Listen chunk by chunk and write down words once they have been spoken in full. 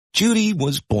Judy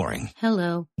was boring.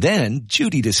 Hello. Then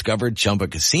Judy discovered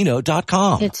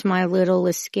ChumbaCasino.com. It's my little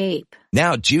escape.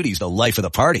 Now Judy's the life of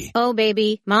the party. Oh,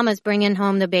 baby, mama's bringing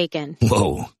home the bacon.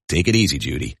 Whoa, take it easy,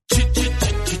 Judy.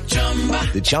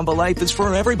 The Chumba life is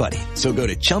for everybody. So go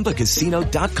to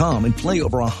ChumbaCasino.com and play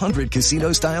over 100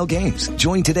 casino-style games.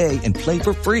 Join today and play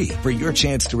for free for your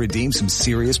chance to redeem some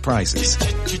serious prizes.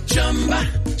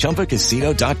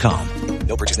 ChumbaCasino.com.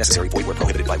 No purchase necessary. Void where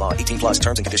prohibited by law. 18 plus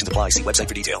terms and conditions apply. See website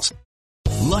for details.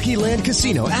 Lucky Land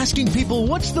Casino, asking people,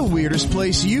 what's the weirdest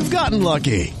place you've gotten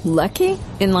lucky? Lucky?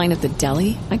 In line at the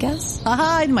deli, I guess?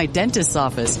 Aha, in my dentist's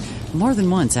office. More than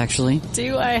once, actually.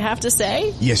 Do I have to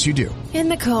say? Yes, you do. In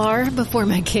the car before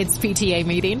my kids' PTA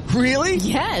meeting. Really?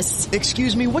 Yes.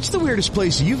 Excuse me, what's the weirdest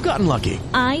place you've gotten lucky?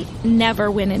 I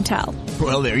never win and tell.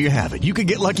 Well, there you have it. You can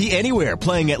get lucky anywhere,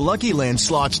 playing at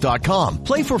LuckyLandSlots.com.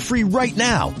 Play for free right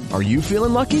now. Are you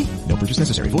feeling lucky? No purchase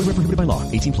necessary. Void where prohibited by law.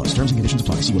 18 plus. Terms and conditions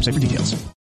apply. See website for details.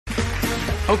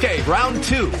 Okay, round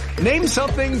two. Name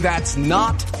something that's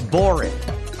not boring.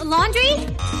 A laundry?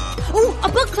 Ooh, a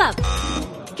book club.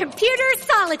 Computer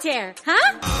solitaire,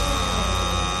 huh?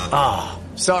 Ah,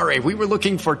 sorry, we were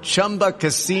looking for Chumba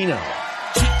Casino.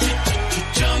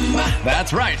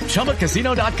 That's right,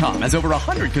 ChumbaCasino.com has over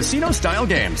 100 casino-style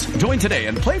games. Join today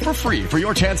and play for free for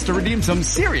your chance to redeem some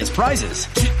serious prizes.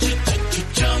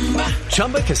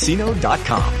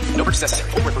 ChumbaCasino.com. No purchase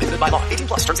necessary. Void where prohibited by law. 18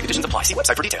 plus. Terms and conditions apply. See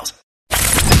website for details.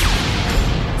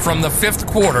 From the Fifth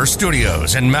Quarter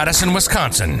Studios in Madison,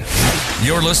 Wisconsin,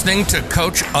 you're listening to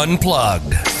Coach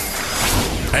Unplugged.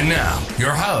 And now, your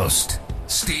host,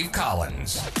 Steve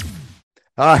Collins.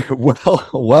 Hi, well,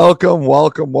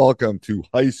 welcome to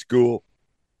High School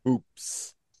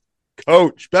Hoops.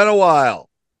 Coach, been a while.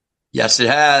 Yes, it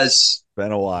has.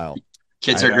 Been a while.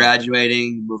 Kids are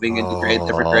graduating, moving into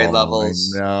different grade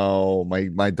levels. No,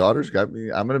 my daughter's got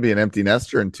me. I'm going to be an empty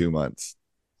nester in 2 months.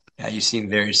 Yeah, you seem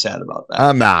very sad about that.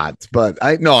 I'm not, but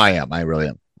I am. I really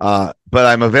am. But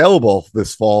I'm available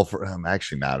this fall I'm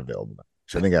actually not available.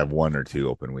 I think I have 1 or 2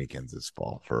 open weekends this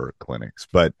fall for clinics.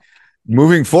 But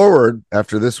moving forward,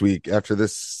 after this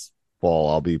fall,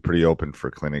 I'll be pretty open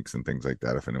for clinics and things like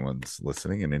that. If anyone's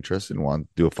listening and interested and want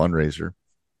to do a fundraiser,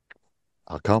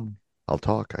 I'll come. I'll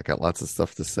talk. I got lots of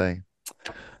stuff to say.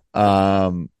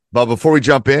 But before we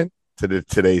jump in to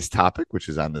today's topic, which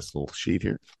is on this little sheet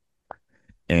here,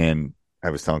 and I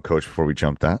was telling Coach before we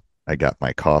jumped on, I got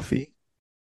my coffee.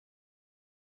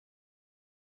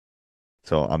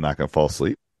 So I'm not going to fall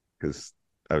asleep because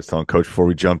I was telling Coach before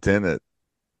we jumped in that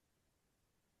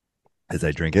as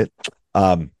I drink it,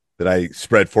 that I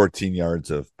spread 14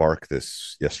 yards of bark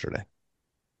yesterday.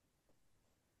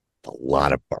 A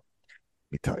lot of bark.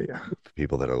 Let me tell you,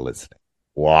 people that are listening,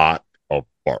 a lot of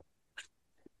bark.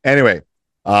 Anyway,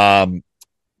 let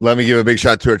me give a big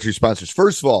shout out to our 2 sponsors.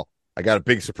 First of all, I got a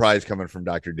big surprise coming from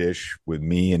Dr. Dish with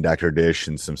me and Dr. Dish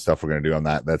and some stuff we're going to do on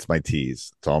that. That's my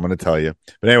tease. That's all I'm going to tell you.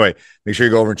 But anyway, make sure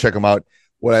you go over and check them out.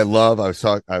 What I love, I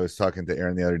was talking to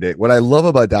Aaron the other day. What I love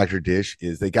about Dr. Dish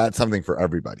is they got something for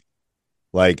everybody.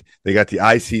 Like they got the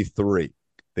IC3,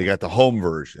 they got the home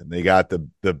version, they got the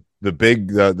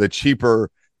big, the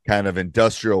cheaper kind of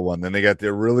industrial one. Then they got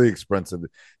the really expensive.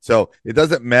 So it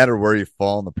doesn't matter where you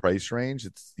fall in the price range.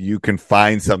 You can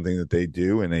find something that they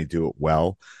do and they do it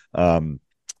well.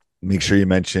 Make sure you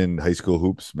mention High School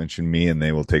Hoops, mention me, and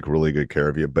they will take really good care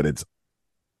of you. But it's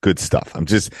good stuff.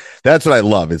 That's what I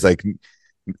love. It's like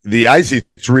the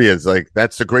IC3 is like,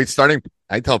 that's a great starting.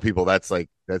 I tell people that's like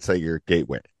your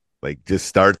gateway. Like just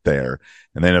start there.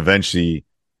 And then eventually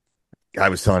I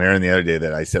was telling Aaron the other day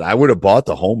that I said, I would have bought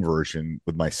the home version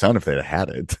with my son if they'd had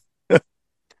it. They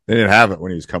didn't have it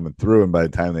when he was coming through. And by the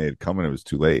time they had come in, it was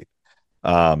too late.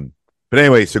 But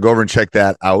anyway, so go over and check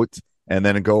that out. And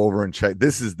then go over and check.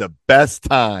 This is the best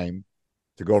time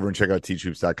to go over and check out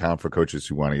teachhoops.com for coaches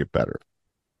who want to get better.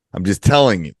 I'm just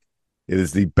telling you, it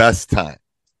is the best time.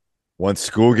 Once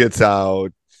school gets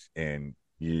out and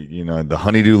you know the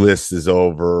honeydew list is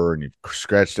over and you've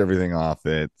scratched everything off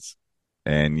it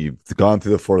and you've gone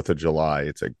through the 4th of July,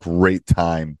 it's a great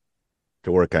time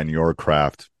to work on your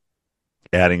craft,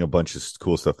 adding a bunch of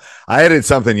cool stuff. I added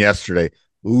something yesterday.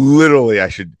 Literally,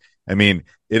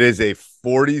 it is a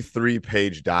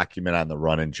 43-page document on the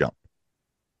run and jump.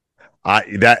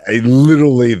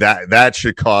 That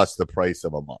should cost the price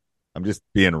of a month. I'm just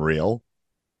being real.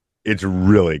 It's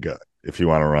really good if you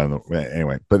want to run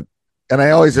anyway. And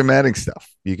I always am adding stuff.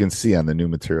 You can see on the new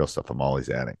material stuff I'm always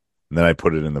adding. And then I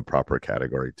put it in the proper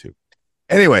category too.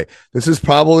 Anyway, this is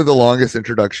probably the longest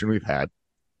introduction we've had,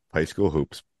 High School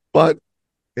Hoops, but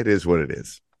it is what it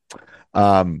is.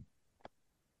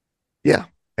 Yeah.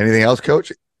 Anything else,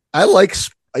 Coach? I like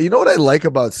You know what I like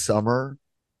about summer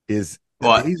is the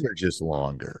What? days are just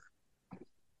longer.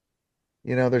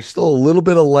 There's still a little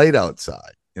bit of light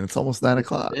outside, and it's almost 9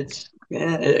 o'clock.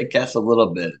 I guess a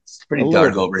little bit. It's pretty A dark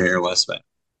little over here in West Bay.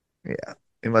 Yeah,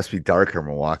 it must be darker in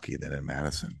Milwaukee than in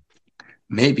Madison.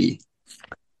 Maybe.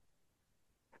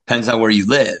 Depends on where you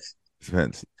live.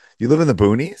 Depends. You live in the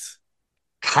boonies?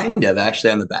 Kind of,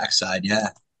 actually, on the backside, yeah.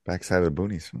 Backside of the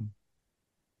boonies.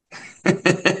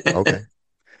 Okay.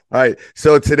 All right.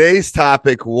 So today's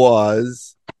topic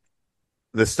was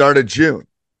the start of June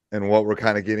and what we're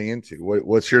kind of getting into.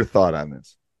 What's your thought on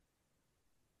this?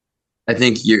 I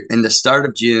think you're in the start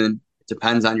of June. It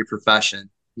depends on your profession.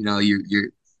 Your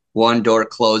one door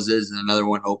closes and another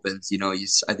one opens.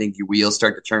 I think your wheels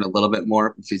start to turn a little bit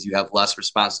more because you have less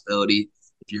responsibility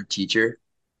if you're a teacher,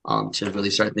 to really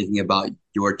start thinking about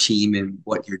your team and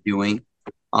what you're doing.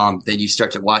 Then you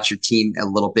start to watch your team a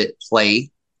little bit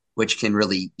play, which can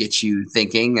really get you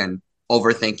thinking and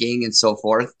overthinking and so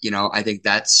forth. I think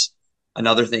that's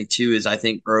another thing too, is I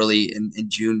think early in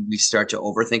June, we start to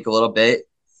overthink a little bit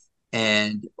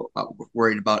and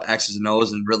worried about X's and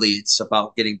O's. And really it's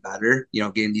about getting better,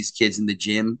 getting these kids in the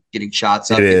gym, getting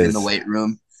shots up in the weight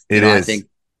room. I think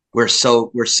we're so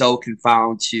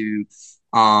confounded to,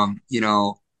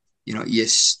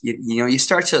 you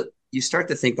start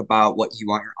to think about what you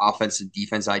want your offense and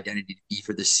defense identity to be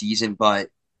for the season, but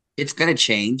it's going to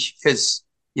change because,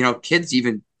 kids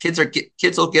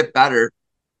will get better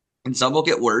and some will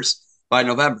get worse by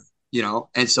November,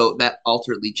 and so that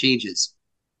ultimately changes.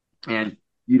 And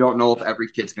you don't know if every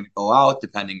kid's going to go out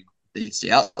depending if they stay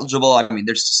eligible. I mean,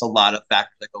 there's just a lot of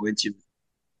factors that go into it.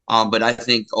 But I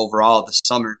think overall the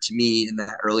summer to me in the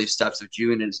early steps of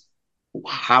June is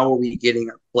how are we getting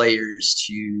our players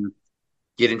to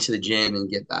get into the gym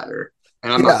and get better?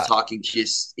 And I'm not talking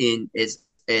just as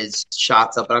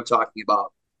shots up, but I'm talking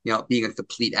about, being a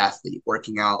complete athlete,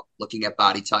 working out, looking at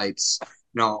body types,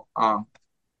 and I'm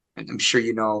sure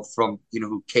from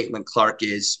who Caitlin Clark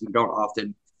is. We don't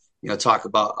often talk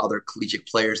about other collegiate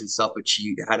players and stuff, but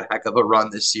she had a heck of a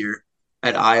run this year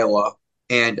at Iowa,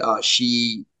 and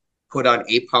she put on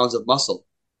 8 pounds of muscle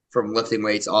from lifting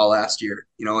weights all last year,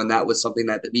 and that was something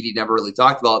that the media never really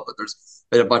talked about, but there's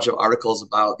been a bunch of articles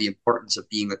about the importance of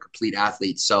being a complete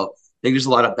athlete. So I think there's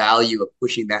a lot of value of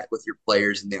pushing that with your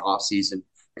players in the off season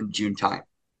and June time,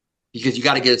 because you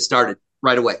got to get it started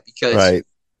right away, because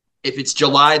if it's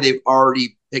July, they've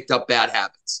already picked up bad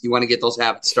habits. You want to get those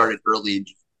habits started early in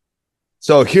June.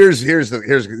 So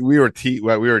we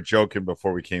were joking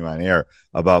before we came on air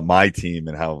about my team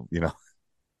and how,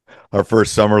 our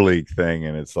first summer league thing.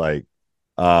 And it's like,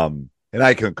 and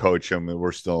I can coach them and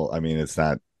we're still, it's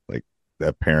not like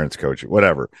that parents coach it,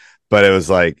 whatever. But it was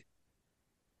like,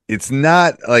 it's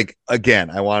not like, again,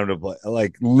 I wanted to play,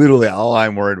 like literally all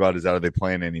I'm worried about is, are they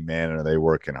playing any man and are they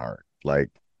working hard? Like,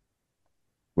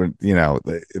 when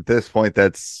at this point,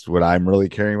 that's what I'm really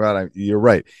caring about. You're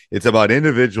right. It's about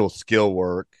individual skill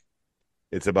work.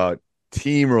 It's about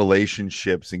team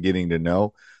relationships and getting to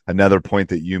know. Another point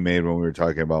that you made when we were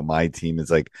talking about my team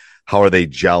is like, how are they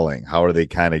gelling? How are they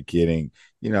kind of getting,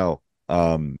 the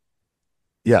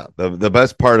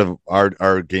best part of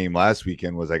our game last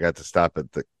weekend was I got to stop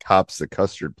at the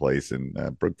Custard place in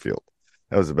Brookfield.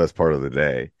 That was the best part of the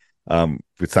day.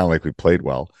 It sounded like we played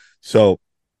well. So,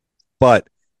 but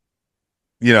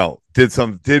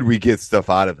did we get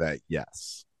stuff out of that?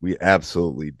 Yes, we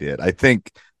absolutely did. I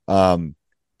think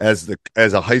as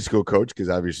a high school coach, because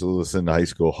obviously listen to high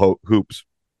school hoops,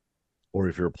 or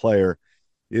if you're a player,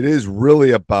 it is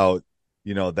really about,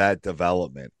 that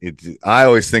development. I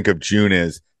always think of June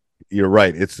as, you're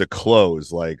right, it's the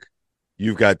close. Like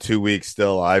you've got 2 weeks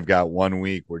still, I've got 1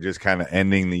 week. We're just kind of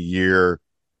ending the year.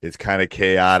 It's kind of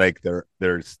chaotic.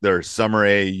 There's summer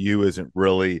AAU isn't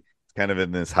really kind of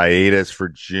in this hiatus for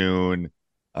June.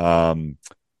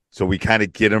 So we kind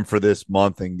of get them for this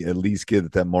month and at least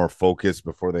get them more focused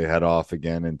before they head off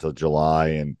again until July,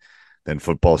 and then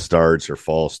football starts or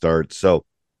fall starts. So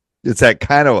it's that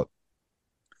kind of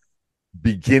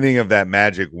beginning of that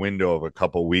magic window of a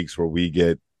couple weeks where we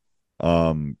get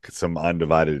some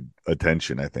undivided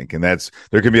attention, I think. And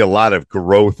there can be a lot of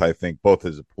growth, I think, both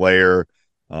as a player,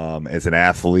 as an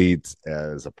athlete,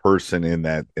 as a person in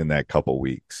that couple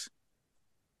weeks.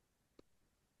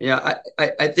 Yeah,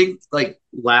 I think like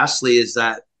lastly is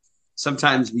that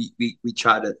sometimes we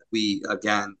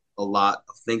again, a lot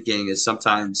of thinking is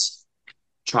sometimes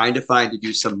trying to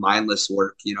do some mindless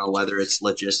work, whether it's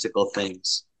logistical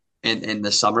things in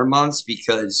the summer months,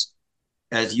 because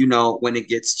as when it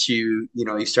gets to,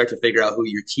 you start to figure out who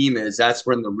your team is, that's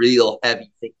when the real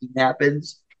heavy thinking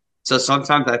happens. So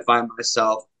sometimes I find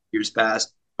myself years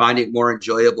past find it more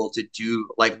enjoyable to do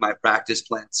like my practice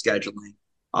plan scheduling,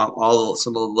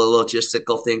 some of the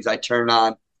logistical things. I turn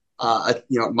on,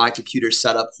 my computer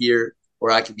set up here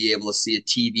where I can be able to see a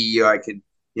TV, or I can,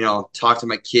 talk to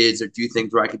my kids or do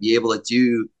things where I can be able to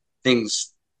do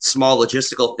things, small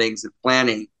logistical things and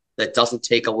planning that doesn't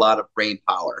take a lot of brain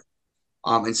power.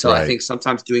 And so I think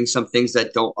sometimes doing some things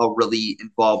that don't really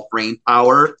involve brain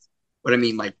power, but I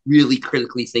mean, like really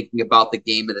critically thinking about the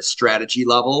game at a strategy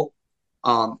level,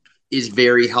 is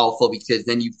very helpful, because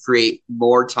then you create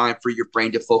more time for your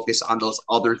brain to focus on those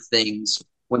other things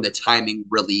when the timing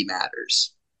really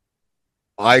matters.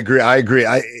 I agree.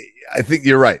 I think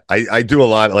you're right. I do a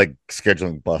lot of like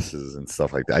scheduling buses and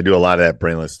stuff like that. I do a lot of that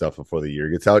brainless stuff before the year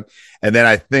gets out. And then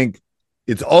I think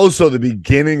it's also the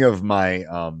beginning of my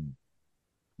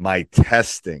my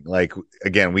testing. Like,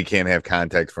 again, we can't have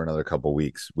contact for another couple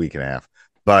weeks, week and a half.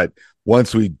 But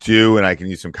once we do, and I can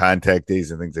use some contact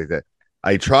days and things like that,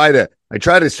 I try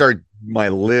to start my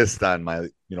list on my,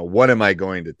 what am I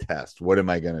going to test? What am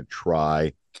I going to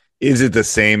try? Is it the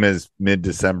same as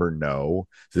mid-December? No.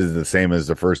 Is it the same as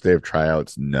the first day of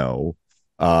tryouts? No.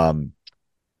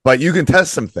 But you can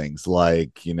test some things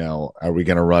like, are we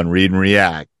going to run read and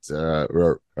react?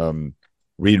 Read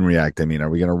and react. I mean, are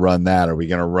we going to run that? Are we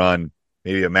going to run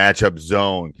maybe a matchup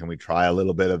zone? Can we try a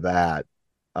little bit of that?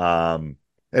 And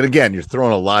again, you're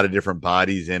throwing a lot of different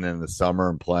bodies in the summer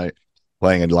and playing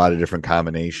a lot of different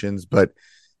combinations. But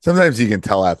sometimes you can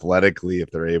tell athletically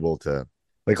if they're able to.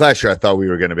 Like last year, I thought we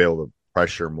were going to be able to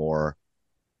pressure more.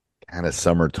 Kind of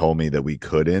summer told me that we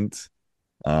couldn't.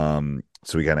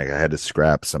 So we kind of had to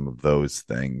scrap some of those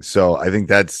things. So I think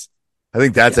that's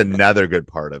another good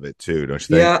part of it too, don't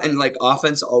you think? Yeah, and like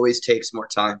offense always takes more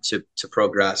time to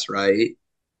progress, right?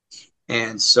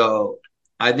 And so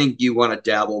I think you want to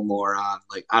dabble more on,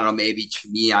 like, I don't know, maybe to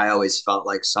me, I always felt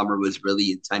like summer was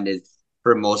really intended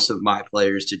for most of my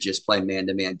players to just play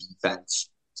man-to-man defense,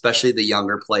 especially the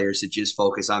younger players, to just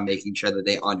focus on making sure that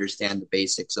they understand the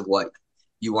basics of what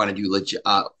you want to do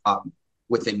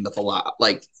within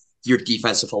the your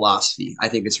defensive philosophy. I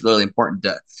think it's really important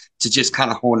to just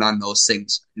kind of hone on those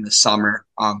things in the summer.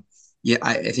 I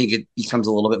think it becomes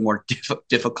a little bit more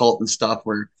difficult and stuff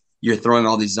where you're throwing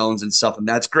all these zones and stuff, and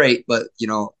that's great. But,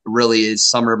 really, is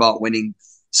summer about winning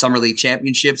summer league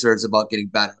championships, or is it about getting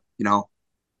better,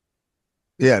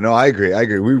 Yeah, no, I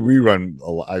agree. We run a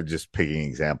lot. I'm just picking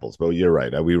examples, but you're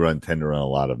right. We tend to run a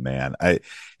lot of man.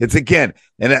 It's again,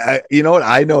 and what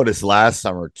I noticed last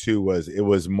summer too was it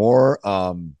was more.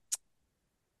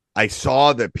 I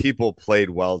saw that people played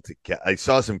well together. I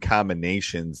saw some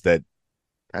combinations that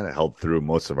kind of held through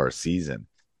most of our season.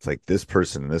 It's like this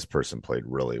person and this person played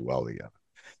really well together.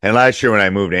 And last year when I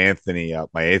moved Anthony up,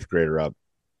 my 8th grader up,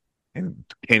 and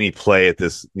can he play at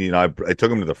this? I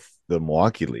took him to the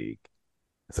Milwaukee League.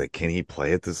 It's like, can he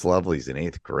play at this level? He's in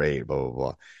 8th grade, blah, blah,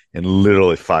 blah. And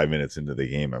literally 5 minutes into the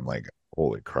game, I'm like,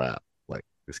 holy crap. Like,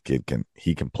 this kid can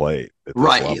play at this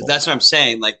level. That's what I'm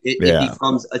saying. Like, it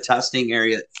becomes a testing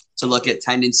area to look at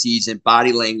tendencies and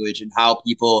body language and how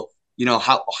people,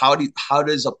 how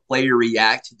does a player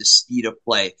react to the speed of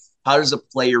play? How does a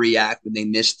player react when they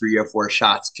miss 3 or 4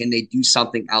 shots? Can they do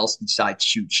something else besides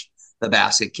shoot the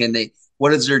basket?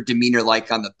 What is their demeanor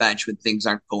like on the bench when things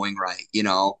aren't going right?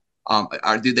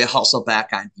 Do they hustle back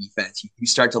on defense? You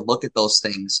start to look at those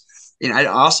things. And I'd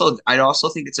also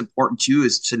think it's important too,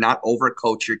 is to not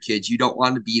overcoach your kids. You don't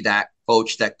want to be that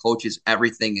coach that coaches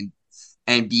everything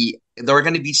and they're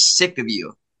going to be sick of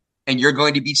you and you're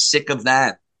going to be sick of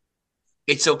them.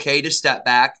 It's okay to step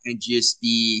back and just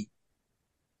be,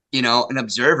 an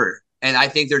observer. And I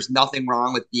think there's nothing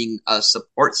wrong with being a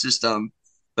support system,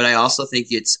 but I also think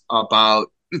it's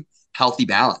about healthy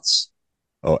balance.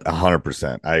 Oh,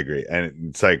 100%. I agree. And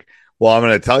it's like, well, I'm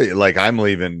going to tell you, like, I'm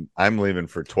leaving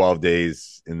for 12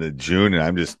 days in the June. And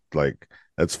I'm just like,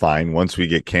 that's fine. Once we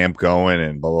get camp going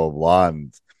and blah, blah, blah.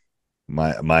 And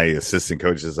my assistant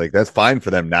coach is like, that's fine for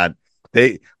them.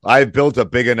 I've built a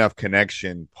big enough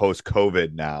connection post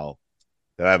COVID now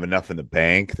that I have enough in the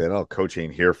bank that coach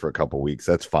ain't here for a couple of weeks.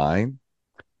 That's fine.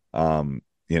 I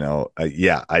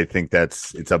think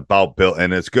it's about build,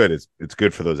 and it's good. It's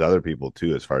good for those other people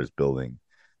too, as far as building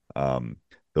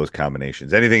those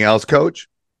combinations. Anything else, Coach?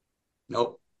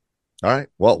 Nope. All right.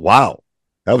 Well, wow.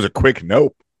 That was a quick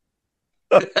nope.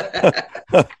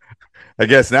 I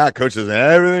guess now Coach does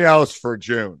everything else for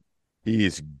June.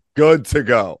 He's good to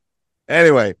go.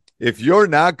 Anyway, if you're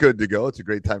not good to go, it's a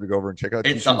great time to go over and check out.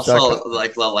 It's also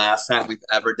like the last time we've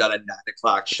ever done a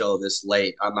 9:00 show this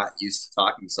late. I'm not used to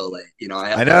talking so late.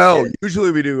 I know.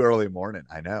 Usually we do early morning.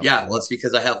 I know. Yeah, well, it's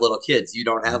because I have little kids. You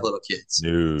don't have little kids,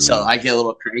 no. So I get a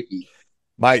little cranky.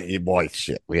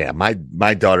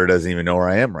 My daughter doesn't even know where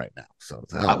I am right now. So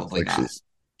probably not.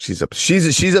 She's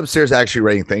upstairs actually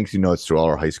writing thank you notes to all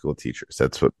our high school teachers.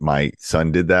 That's what my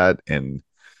son did that, and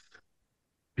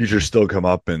teachers still come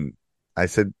up, and I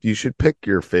said you should pick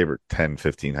your favorite 10,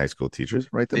 15 high school teachers,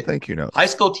 write them thank you notes. High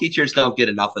school teachers don't get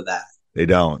enough of that. They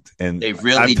don't, and they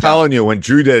really. I'm telling you, when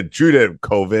Drew did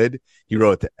COVID, he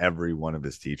wrote to every one of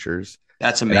his teachers.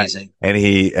 That's amazing.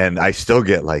 And I still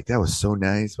get like, that was so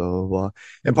nice, blah blah blah.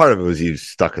 And part of it was he was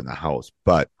stuck in the house,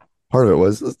 but part of it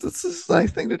was this is a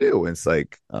nice thing to do. And it's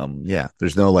like,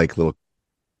 there's no like little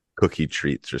cookie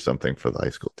treats or something for the high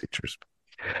school teachers.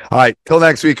 All right, till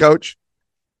next week, Coach.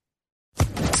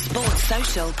 Sports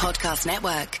Social Podcast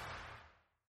Network.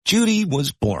 Judy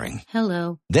was boring.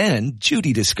 Hello. Then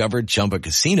Judy discovered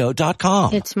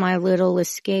ChumbaCasino.com. It's my little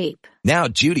escape. Now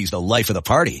Judy's the life of the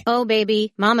party. Oh,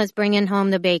 baby, mama's bringing home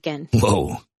the bacon.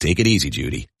 Whoa, take it easy,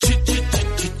 Judy.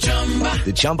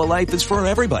 The Chumba life is for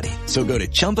everybody. So go to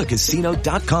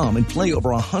ChumbaCasino.com and play over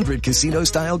 100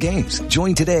 casino-style games.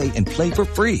 Join today and play for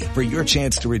free for your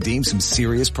chance to redeem some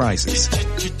serious prizes.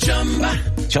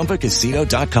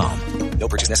 ChumbaCasino.com. No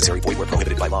purchase necessary. Void where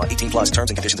prohibited by law. 18+ terms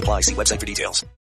and conditions apply. See website for details.